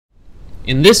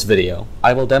In this video,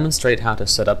 I will demonstrate how to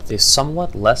set up the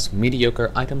somewhat less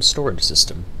mediocre item storage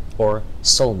system, or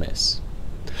SoLMISS.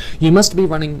 You must be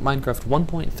running Minecraft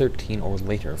 1.13 or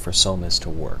later for SoLMISS to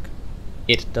work.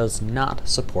 It does not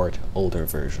support older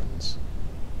versions.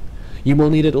 You will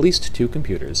need at least 2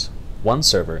 computers, 1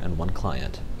 server and 1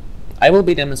 client. I will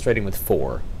be demonstrating with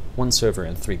 4, 1 server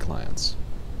and 3 clients.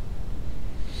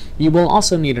 You will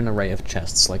also need an array of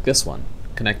chests like this one,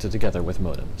 connected together with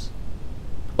modems.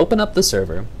 Open up the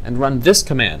server and run this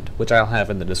command, which I'll have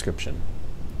in the description.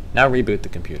 Now reboot the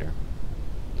computer.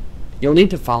 You'll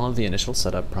need to follow the initial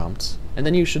setup prompts, and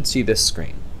then you should see this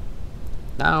screen.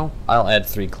 Now I'll add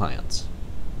 3 clients.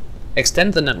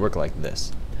 Extend the network like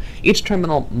this. Each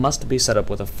terminal must be set up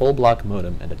with a full block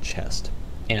modem and a chest,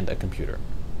 and a computer.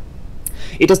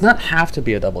 It does not have to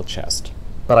be a double chest,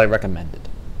 but I recommend it.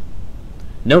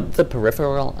 Note the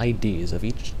peripheral IDs of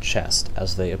each chest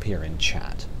as they appear in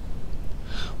chat.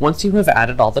 Once you have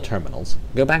added all the terminals,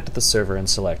 go back to the server and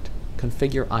select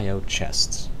Configure IO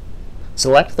Chests.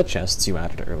 Select the chests you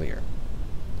added earlier.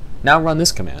 Now run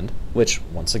this command, which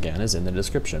once again is in the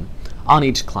description, on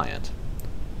each client.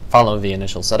 Follow the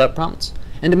initial setup prompts,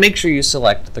 and make sure you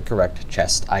select the correct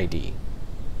chest ID.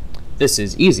 This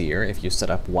is easier if you set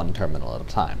up 1 terminal at a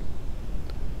time.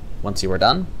 Once you are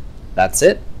done, that's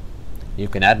it. You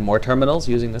can add more terminals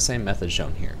using the same method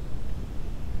shown here.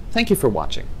 Thank you for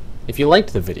watching. If you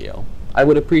liked the video, I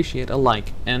would appreciate a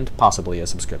like and possibly a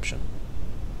subscription.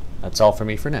 That's all for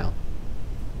me for now.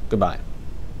 Goodbye.